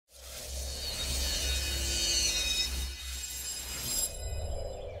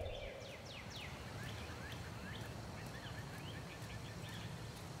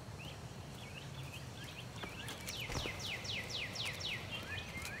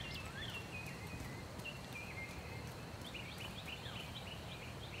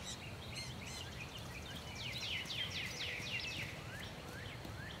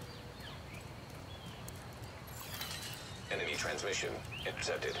Identity transmission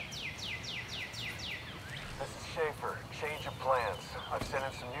intercepted. This is Schaeffer. Change of plans. I've sent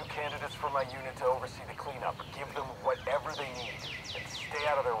in some new candidates for my unit to oversee the cleanup. Give them whatever they need and stay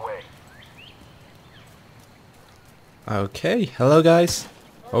out of their way. Okay, hello guys.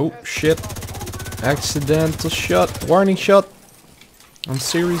 Oh shit. Accidental shot. Warning shot. I'm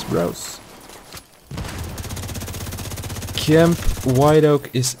serious, bros. Camp White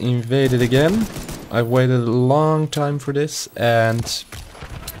Oak is invaded again. I've waited a long time for this, and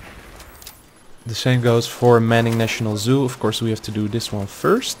the same goes for Manning National Zoo. Of course we have to do this one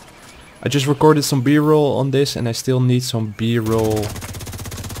first. I just recorded some B-roll on this, and I still need some B-roll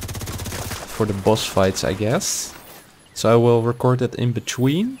for the boss fights, I guess. So I will record that in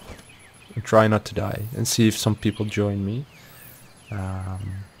between and try not to die and see if some people join me.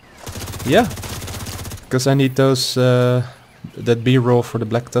 Yeah, because I need those that B-roll for the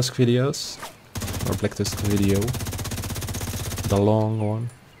Black Tusk videos, or Black Tusk video, the long one.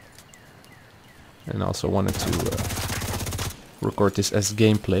 And also wanted to record this as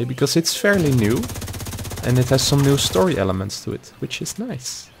gameplay because it's fairly new and it has some new story elements to it, which is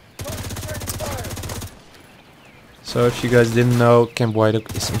nice. So if you guys didn't know, Camp White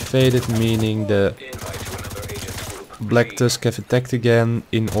Oak is invaded, meaning the Black Tusk have attacked again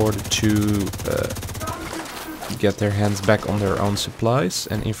in order to get their hands back on their own supplies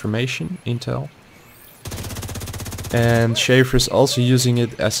and information, intel. And Schaeffer is also using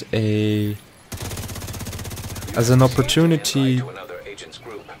it as an opportunity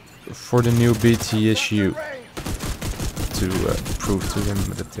for the new BTSU to prove to them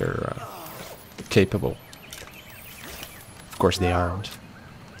that they're capable. Of course they aren't.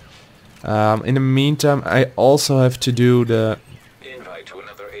 In the meantime, I also have to do the...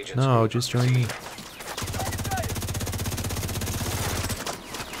 No, just join me.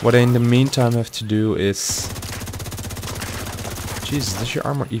 What I in the meantime have to do is... Jesus, does your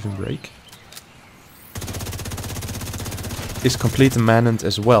armor even break? Is complete the Manhunt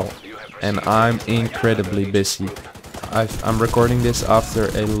as well. And I'm incredibly busy. I'm recording this after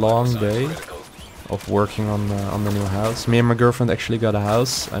a long day of working on the new house. Me and my girlfriend actually got a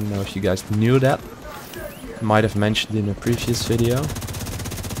house. I don't know if you guys knew that. Might have mentioned in a previous video.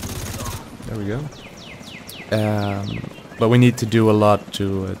 There we go. But we need to do a lot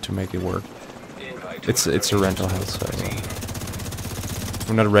to make it work. It's a rental house, so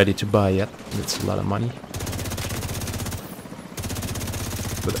we're not ready to buy yet. It's a lot of money.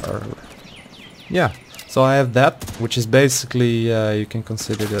 But yeah. So I have that, which is basically you can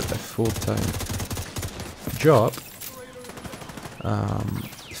consider that a full-time job.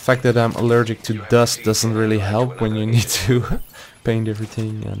 The fact that I'm allergic to dust doesn't really help when you need to paint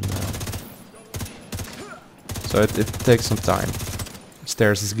everything, and so it takes some time.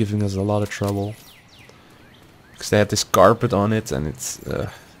 Stairs is giving us a lot of trouble because they had this carpet on it, and it's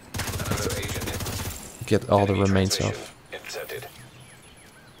get all the remains off.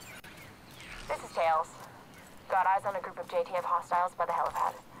 Got eyes on a group of JTF hostiles by the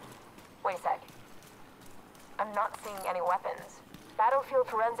helipad. Wait a sec. I'm not seeing any weapons. Battlefield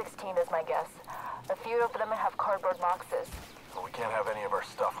forensics team is my guess. A few of them have cardboard boxes. Well, we can't have any of our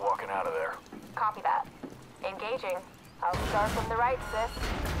stuff walking out of there. Copy that. Engaging. I'll start from the right, sis.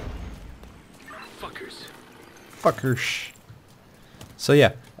 Fuckers. So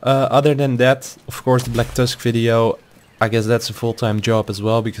yeah, other than that, of course the Black Tusk video, I guess that's a full-time job as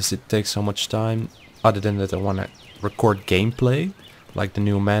well because it takes so much time. Other than that, I want to record gameplay, like the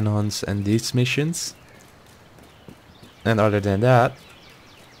new manhunts and these missions. And other than that,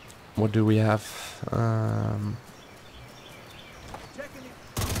 what do we have?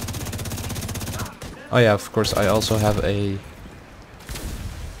 Oh yeah, of course I also have a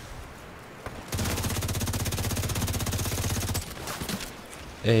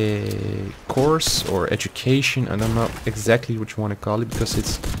course or education. I don't know exactly what you want to call it because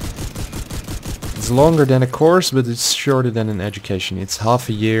it's longer than a course, but it's shorter than an education. It's half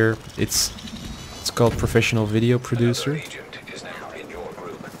a year. It's called Professional Video Producer.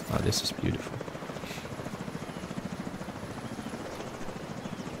 Oh, this is beautiful.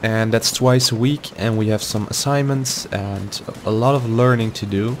 And that's twice a week, and we have some assignments and a lot of learning to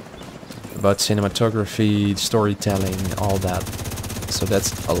do about cinematography, storytelling, all that. So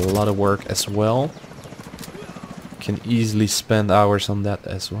that's a lot of work as well. Can easily spend hours on that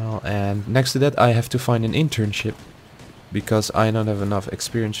as well. And next to that, I have to find an internship because I don't have enough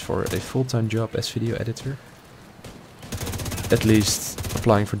experience for a full-time job as video editor. At least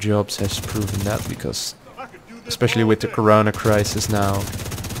applying for jobs has proven that, because especially with the corona crisis now,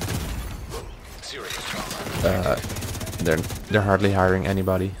 they're hardly hiring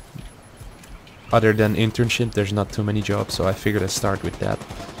anybody. Other than internship, there's not too many jobs, so I figured I'd start with that.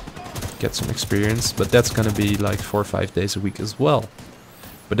 Get some experience, but that's gonna be like 4 or 5 days a week as well.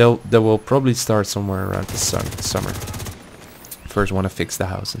 But they will probably start somewhere around the summer. First want to fix the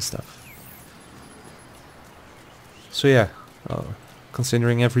house and stuff. So yeah,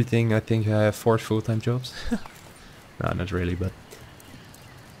 considering everything, I think I have 4 full-time jobs. No, not really, but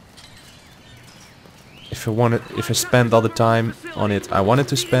if I spend all the time on it, I wanted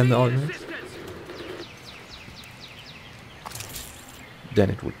to spend on it, then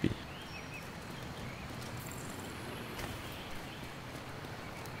it would be.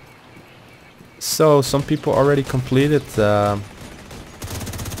 So some people already completed the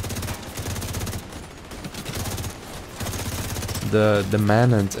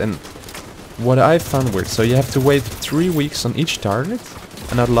manhunt, and what I found weird, so you have to wait 3 weeks on each target,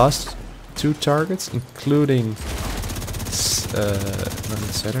 and I lost 2 targets, including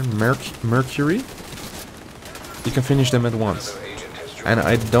Mercury. You can finish them at once, and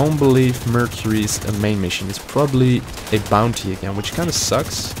I don't believe Mercury is a main mission. It's probably a bounty again, which kind of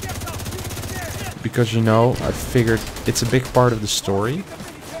sucks, because, you know, I figured it's a big part of the story.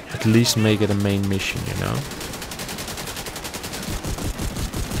 At least make it a main mission, you know.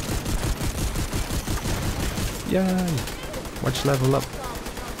 Yay! Watch level up.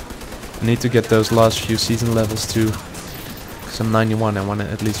 I need to get those last few season levels too. Because I'm 91, I want to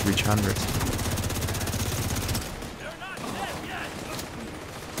at least reach 100.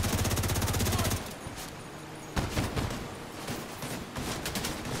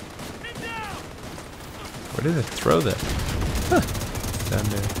 Where did I throw that? Huh. Down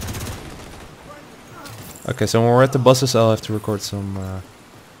there. Okay, so when we're at the buses, I'll have to record some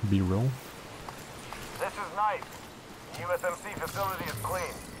B-roll. This is nice. USMC facility is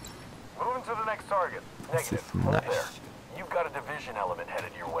clean. Moving to the next target. Negative. Hold there. You've got a division element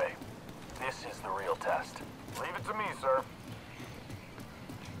headed your way. This is the real test. Leave it to me, sir.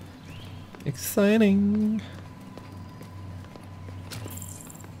 Exciting.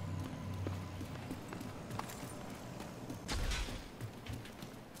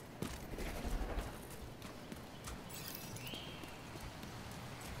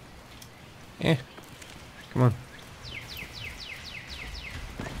 Come on.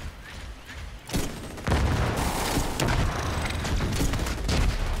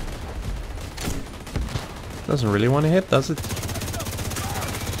 Doesn't really want to hit, does it?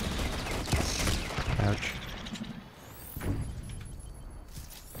 Ouch.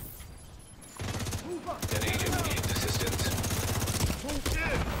 An agent needs assistance.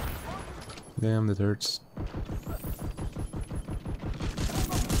 Damn, that hurts.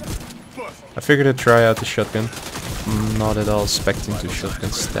 I figured I'd try out the shotgun. I'm not at all expecting to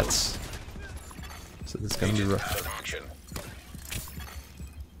shotgun stats, so this is gonna be rough. Out of action.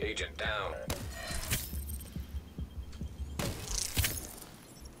 Agent down.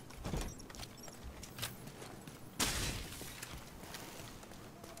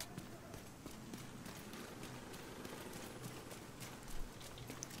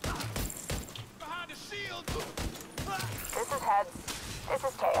 This is heads. This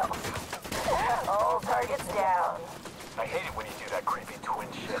is tails. All targets down. I hate it when you do that creepy twin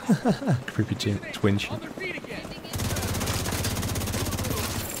shit. Creepy twin shit.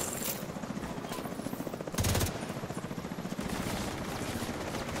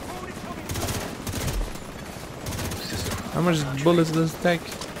 How much bullets does it take?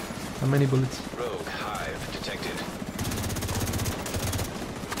 How many bullets? Rogue hive detected.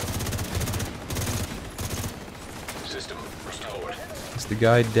 System restored. Is the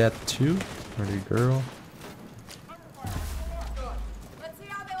guy dead too? Or the girl?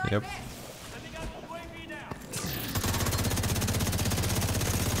 Yep.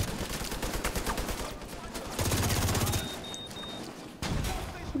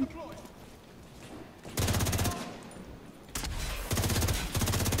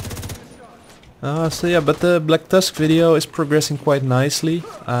 So yeah, but the Black Tusk video is progressing quite nicely.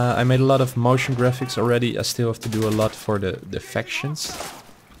 I made a lot of motion graphics already. I still have to do a lot for the factions.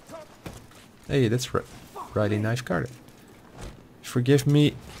 Hey, that's really nice card. Forgive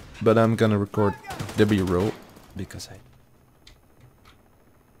me, but I'm gonna record the B-roll because I...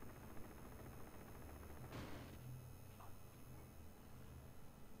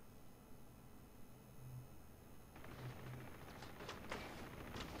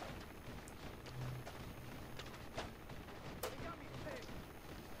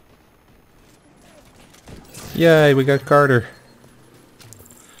 Yay, we got Carter.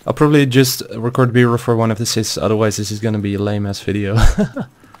 I'll probably just record B-roll for one of the sits, otherwise this is gonna be a lame-ass video.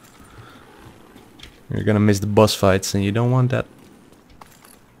 You're gonna miss the boss fights and you don't want that.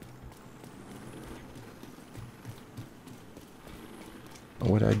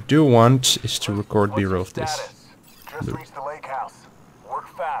 What I do want is to record B-roll of this. Just reached the lake house. Work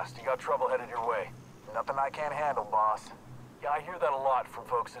fast, you got trouble headed your way. Nothing I can't handle, boss. Yeah, I hear that a lot from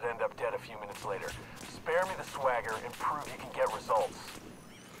folks that end up dead a few minutes later. Spare me the swagger and prove you can get results.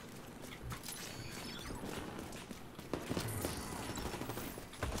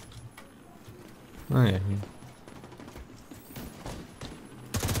 Oh yeah.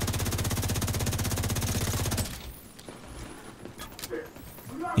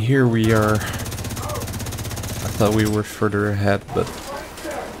 Here we are. I thought we were further ahead, but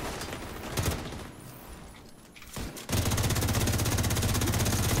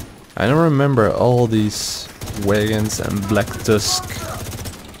I don't remember all these wagons and Black Tusk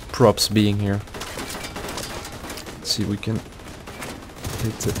props being here. Let's see if we can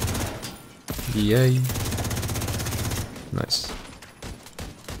hit the BA. Nice.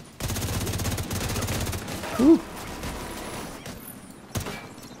 Woo.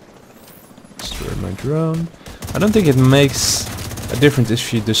 Destroy my drone. I don't think it makes a difference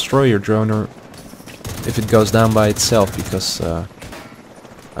if you destroy your drone or if it goes down by itself, because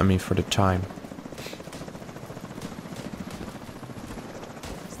I mean, for the time.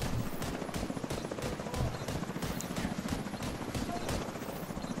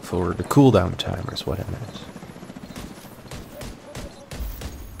 For the cooldown timer is what I meant.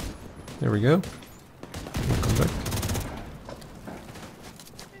 There we go. Welcome back.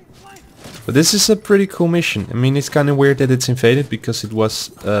 But this is a pretty cool mission. I mean, it's kind of weird that it's invaded because it was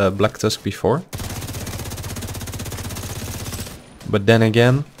Black Tusk before. But then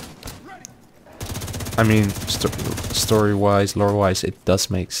again, I mean, story-wise, lore-wise, it does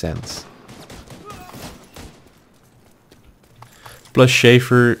make sense. Plus,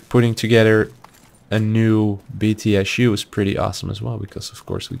 Schaeffer putting together a new BTSU is pretty awesome as well, because of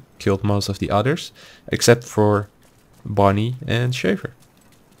course we killed most of the others, except for Bonnie and Schaeffer.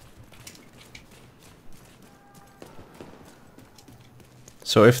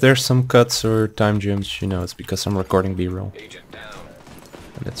 So if there's some cuts or time jumps, you know, it's because I'm recording B-roll.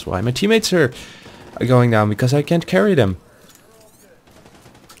 And that's why my teammates are going down, because I can't carry them.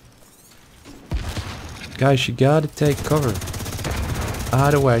 Guys, you gotta take cover.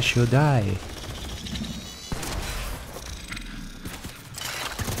 Otherwise you'll die.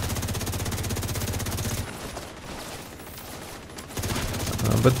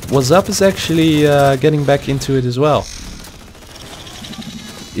 But What's Up is actually getting back into it as well.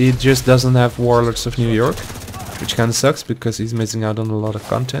 He just doesn't have Warlords of New York, which kinda sucks because he's missing out on a lot of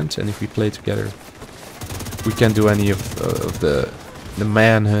content, and if we play together we can't do any of the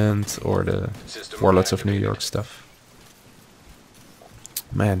Manhunt or the Warlords of New York stuff.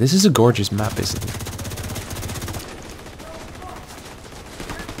 Man, this is a gorgeous map, isn't it?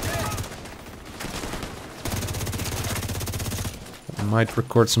 I might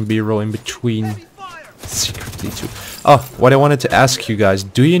record some B-roll in between secretly too. Oh, what I wanted to ask you guys,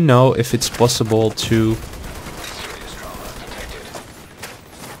 do you know if it's possible to...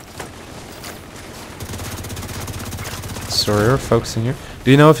 Sorry, we're focusing here.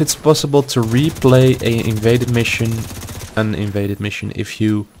 Do you know if it's possible to replay an invaded mission if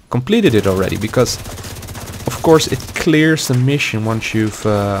you completed it already? Because, of course, it clears the mission once you've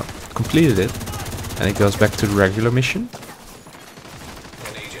completed it, and it goes back to the regular mission.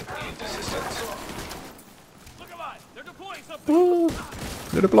 Ooh,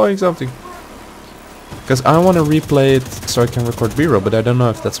 they're deploying something. Because I want to replay it so I can record B-roll, but I don't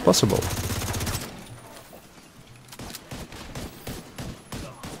know if that's possible.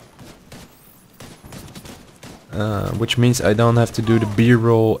 Which means I don't have to do the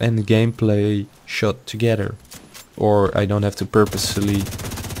B-roll and the gameplay shot together, or I don't have to purposefully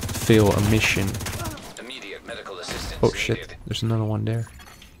fail a mission. Immediate medical assistance Oh shit, needed. there's another one there.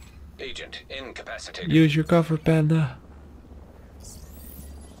 Agent incapacitated. Use your cover, Panda.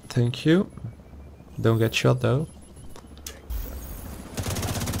 Thank you. Don't get shot though.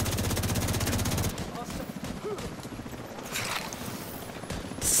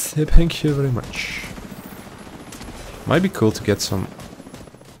 Thank you very much. Might be cool to get some...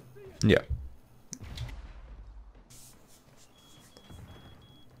 Yeah.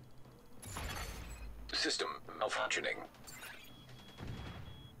 System malfunctioning.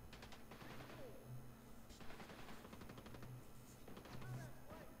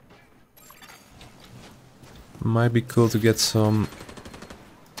 Might be cool to get some...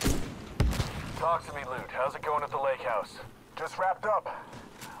 Talk to me, Loot. How's it going at the lake house? Just wrapped up.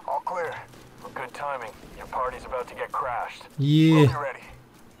 All clear. Good timing. Your party's about to get crashed. Yeah. We'll be ready.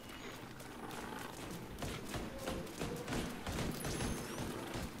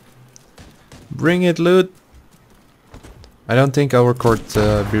 Bring it, Loot. I don't think I'll record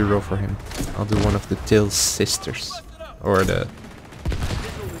B-roll for him. I'll do one of the Tails sisters. Or the...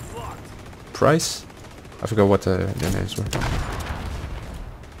 Price? I forgot what their names were.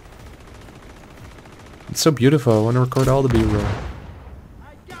 It's so beautiful, I want to record all the B-roll.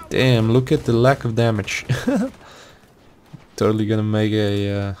 Damn, look at the lack of damage. Totally gonna make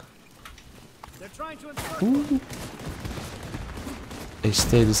a... a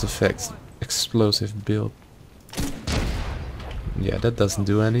status effect. Explosive build. Yeah, that doesn't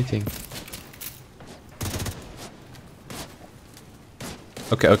do anything.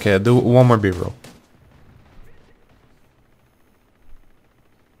 Okay, okay, I'll do one more B-roll.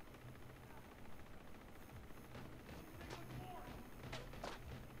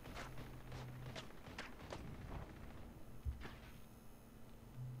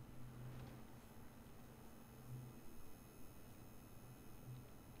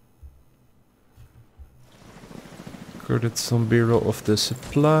 Recorded some B-roll of the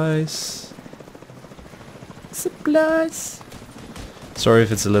supplies. Supplies! Sorry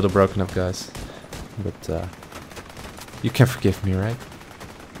if it's a little broken up, guys. But, you can forgive me, right?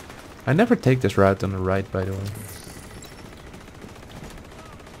 I never take this route on the right, by the way.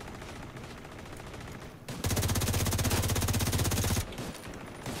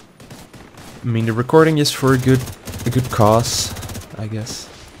 I mean, the recording is for a good cause, I guess.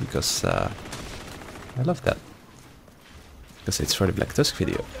 Because, I love that. Because it's for the Black Tusk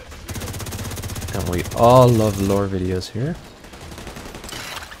video. And we all love lore videos here.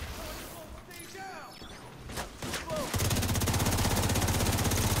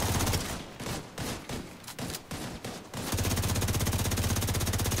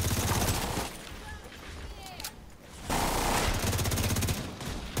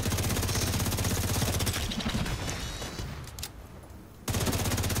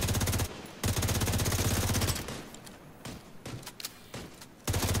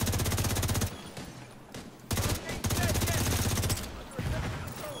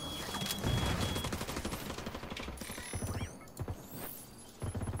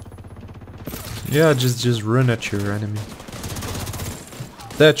 Yeah, just run at your enemy.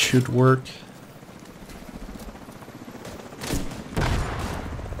 That should work.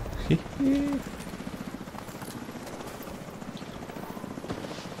 It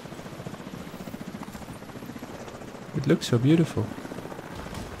looks so beautiful.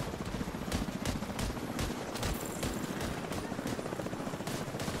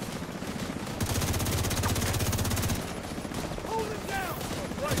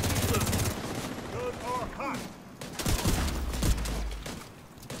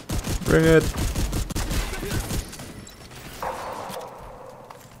 Bring it.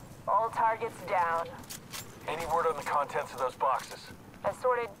 All targets down. Any word on the contents of those boxes?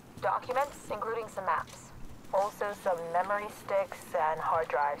 Assorted documents, including some maps. Also some memory sticks and hard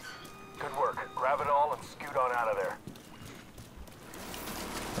drives. Good work. Grab it all and scoot on out of there.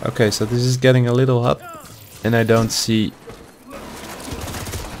 Okay, so this is getting a little hot. And I don't see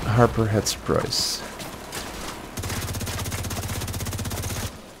Harper Head's price.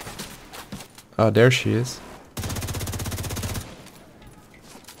 Oh, there she is.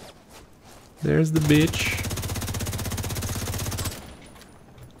 There's the bitch.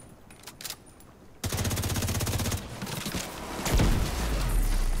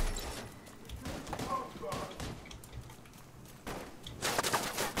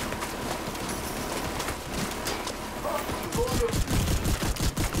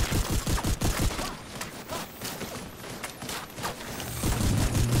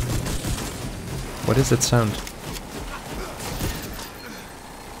 What is that sound?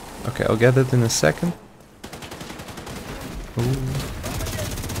 Okay, I'll get it in a second. Ooh.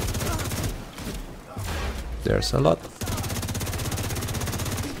 There's a lot.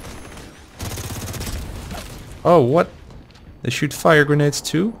 Oh, what? They shoot fire grenades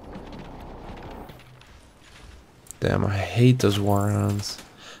too? Damn, I hate those war rounds.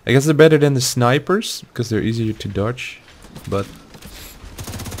 I guess they're better than the snipers, because they're easier to dodge, but...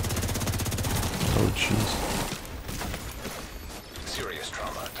 Oh, jeez. Serious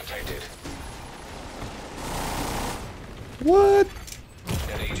trauma detected. What?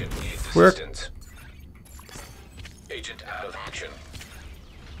 An agent needs Where? assistance. Agent out of action.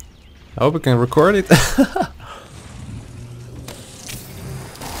 I hope I can record it.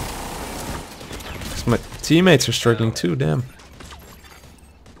 My teammates are struggling too, damn.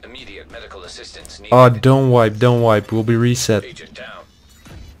 Immediate medical assistance needed. Oh, don't wipe, we'll be reset. Agent down.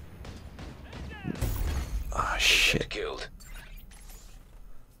 Ah, shit. Killed.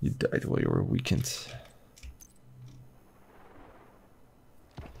 You died while you were weakened.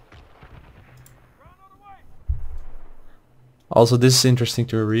 Also, this is interesting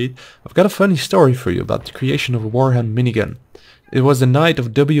to read. I've got a funny story for you about the creation of a Warhound minigun. It was the night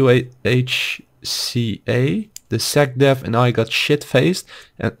of WHCA. The SEC dev and I got shit-faced.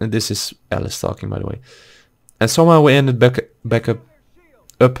 And this is Alice talking, by the way. And somehow we ended back at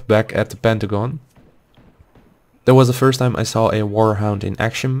the Pentagon. That was the first time I saw a Warhound in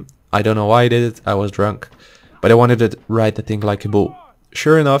action. I don't know why I did it. I was drunk. But I wanted to ride the thing like a bull.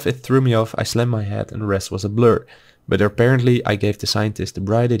 Sure enough, it threw me off. I slammed my head and the rest was a blur. But apparently I gave the scientist the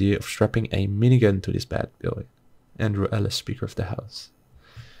bright idea of strapping a minigun to this bad boy. Andrew Ellis, Speaker of the House.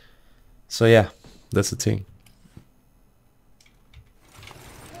 So yeah, that's the thing.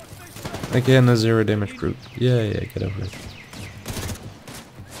 Again, a 0 damage group. Yeah, get over it.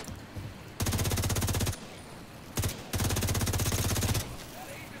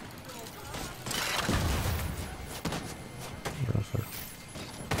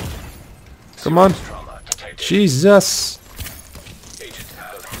 Come on. Jesus.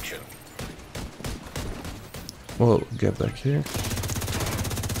 Whoa, get back here.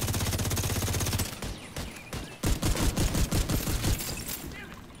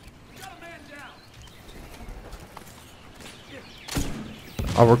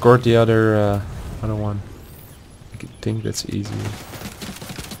 I'll record the other one. I think that's easier.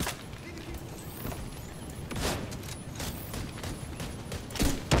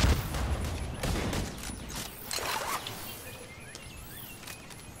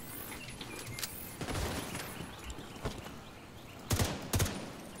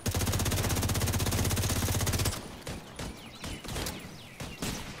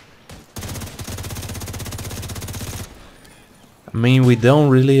 I mean, we don't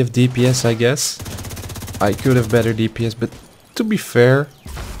really have DPS, I guess. I could have better DPS, but to be fair,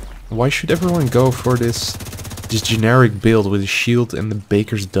 why should everyone go for this generic build with a shield and the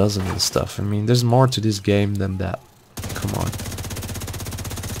baker's dozen and stuff? I mean, there's more to this game than that. Come on.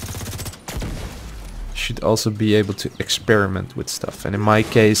 Should also be able to experiment with stuff. And in my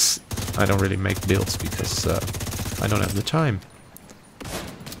case, I don't really make builds because I don't have the time.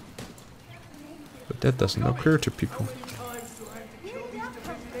 But that doesn't occur to people.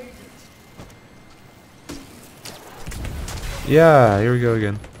 Yeah, here we go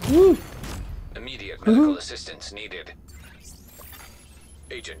again. Woo. Immediate medical assistance needed.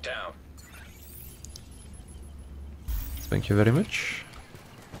 Agent down. Thank you very much.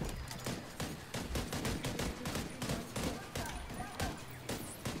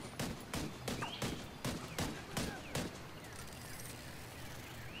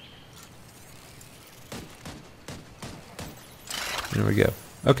 There we go.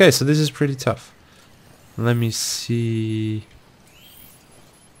 Okay, so this is pretty tough. Let me see.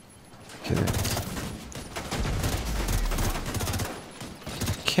 Okay.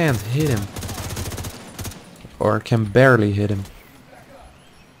 Can't hit him. Or can barely hit him.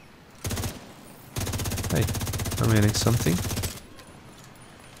 Hey, I'm hitting something.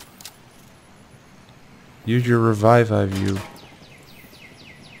 Use your revive eye view.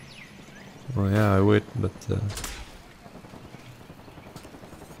 Well, yeah, I would, but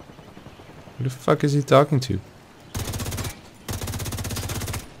who the fuck is he talking to?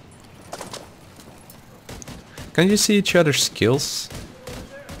 Can you see each other's skills?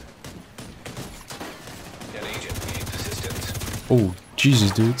 An agent needs assistance. Oh,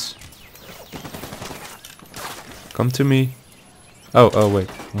 Jesus, dudes. Come to me. Oh, wait.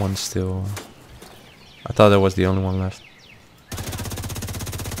 One still. I thought that was the only one left.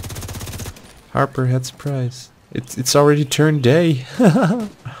 Harper had surprise. It's already turned day.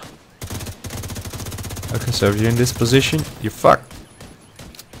 Okay, so if you're in this position, you're fucked.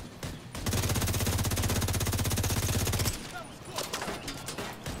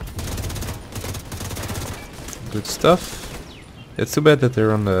 Good stuff. It's too bad that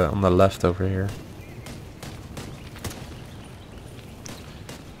they're on the left over here.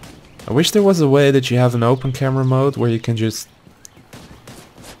 I wish there was a way that you have an open camera mode where you can just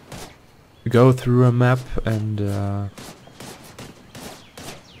go through a map and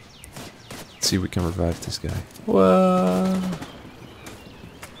see if we can revive this guy. What?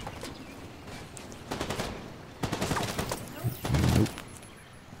 Nope.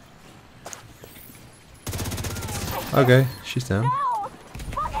 Okay, she's down. No!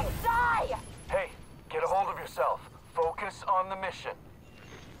 Fucking die! Hey, get a hold of yourself. Focus on the mission.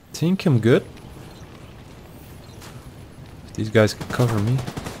 Think I'm good. These guys can cover me.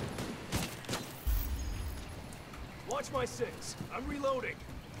 Watch my six. I'm reloading.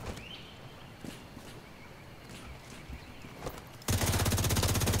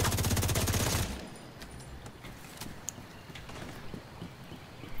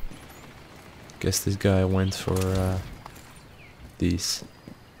 Guess this guy went for these.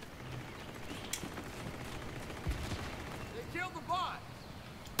 They killed the bot.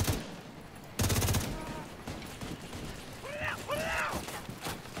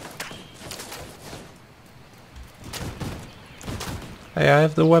 Hey, I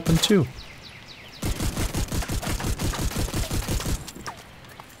have the weapon too.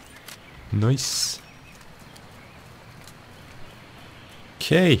 Nice.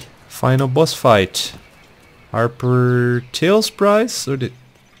 Okay, final boss fight. Harper Tails prize or the...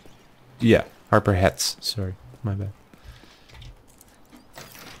 Yeah, Harper Heads. Sorry, my bad.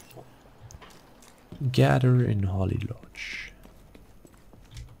 Gather in Holly Lodge.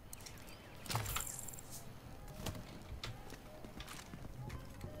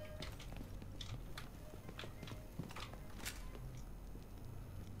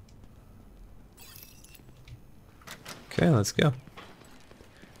 Okay, let's go.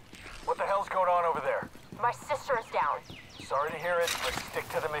 What the hell's going on over there? My sister is down. Sorry to hear it, but stick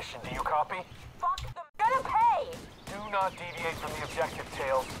to the mission. Do you copy? Fuck them. Gonna pay! Do not deviate from the objective,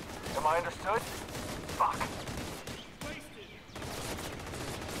 Tails. Am I understood? Fuck.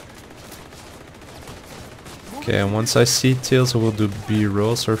 Okay, and once I see Tails, I will do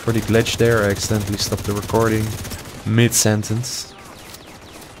B-roll. Sorry for the glitch there. I accidentally stopped the recording mid-sentence.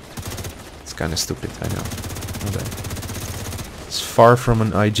 It's kind of stupid, I know. My bad. It's far from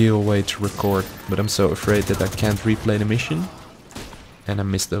an ideal way to record, but I'm so afraid that I can't replay the mission. And I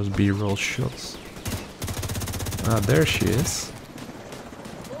missed those B-roll shots. Ah, there she is.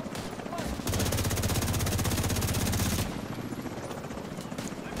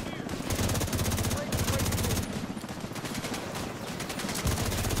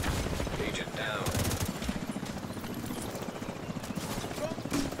 Agent down.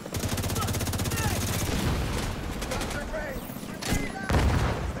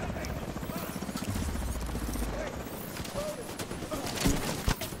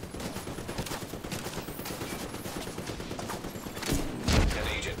 An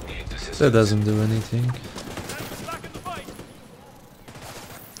agent needs assistance. That doesn't do anything.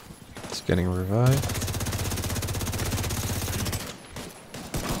 It's getting revived.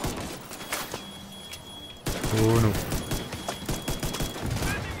 Oh no.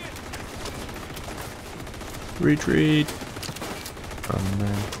 Retreat. Oh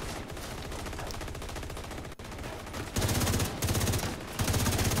man.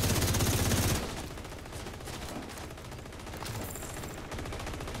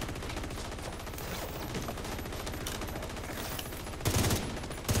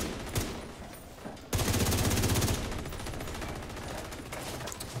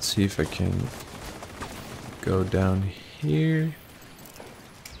 Let's see if I can go down here.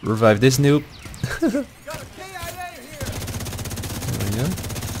 Revive this noob. There we go.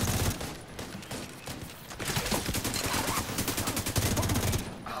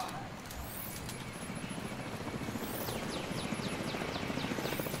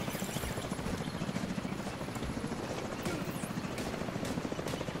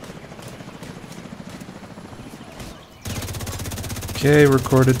 Okay,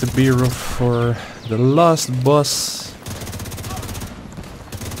 recorded the B-roll for the last boss.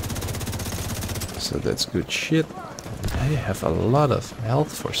 So that's good shit. I have a lot of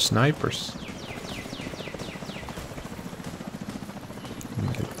health for snipers. Let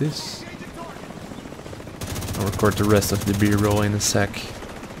me get this. I'll record the rest of the B-roll in a sec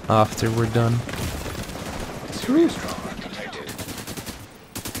after we're done. Serious trauma detected.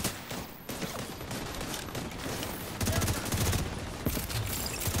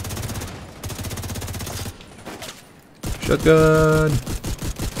 Shotgun!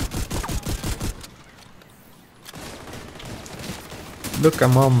 Look,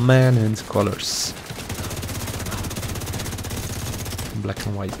 I'm all man and colors. Black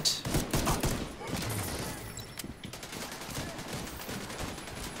and white.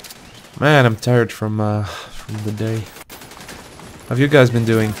 Man, I'm tired from the day. How have you guys been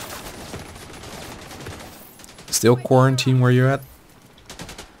doing? Still quarantine where you're at?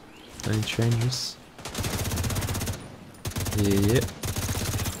 Any changes? Yeah.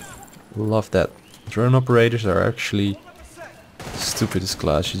 Love that. Drone operators are actually stupidest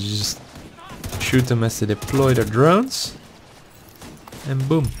class. You just shoot them as they deploy their drones. And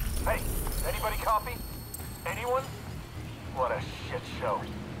boom. Hey, anybody copy? Anyone? What a shit show.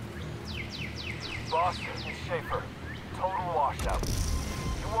 Boston and Schaeffer, total washout.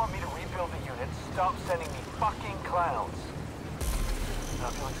 You want me to rebuild the unit? Stop sending me fucking clowns. Now,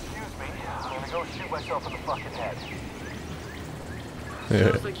 if you'll excuse me, I'm gonna go shoot myself in the fucking head.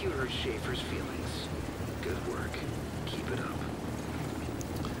 Sounds like you hurt Schaefer's feelings. Good work. Keep it up.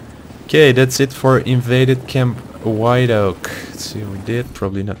 Okay, that's it for Invaded Camp a white oak. Let's see what we did.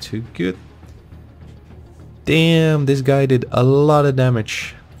 Probably not too good. Damn, this guy did a lot of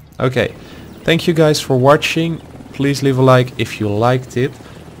damage. Okay, thank you guys for watching. Please leave a like if you liked it.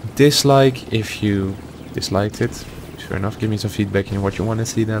 Dislike if you disliked it. Sure enough, give me some feedback in what you want to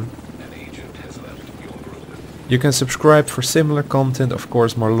see then. An agent has left your group. You can subscribe for similar content. Of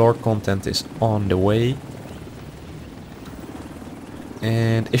course, more lore content is on the way.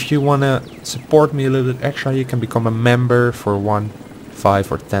 And if you want to support me a little bit extra, you can become a member for $1,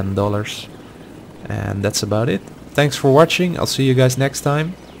 $5 or $10. And that's about it. Thanks for watching. I'll see you guys next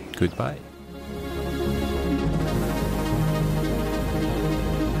time. Goodbye.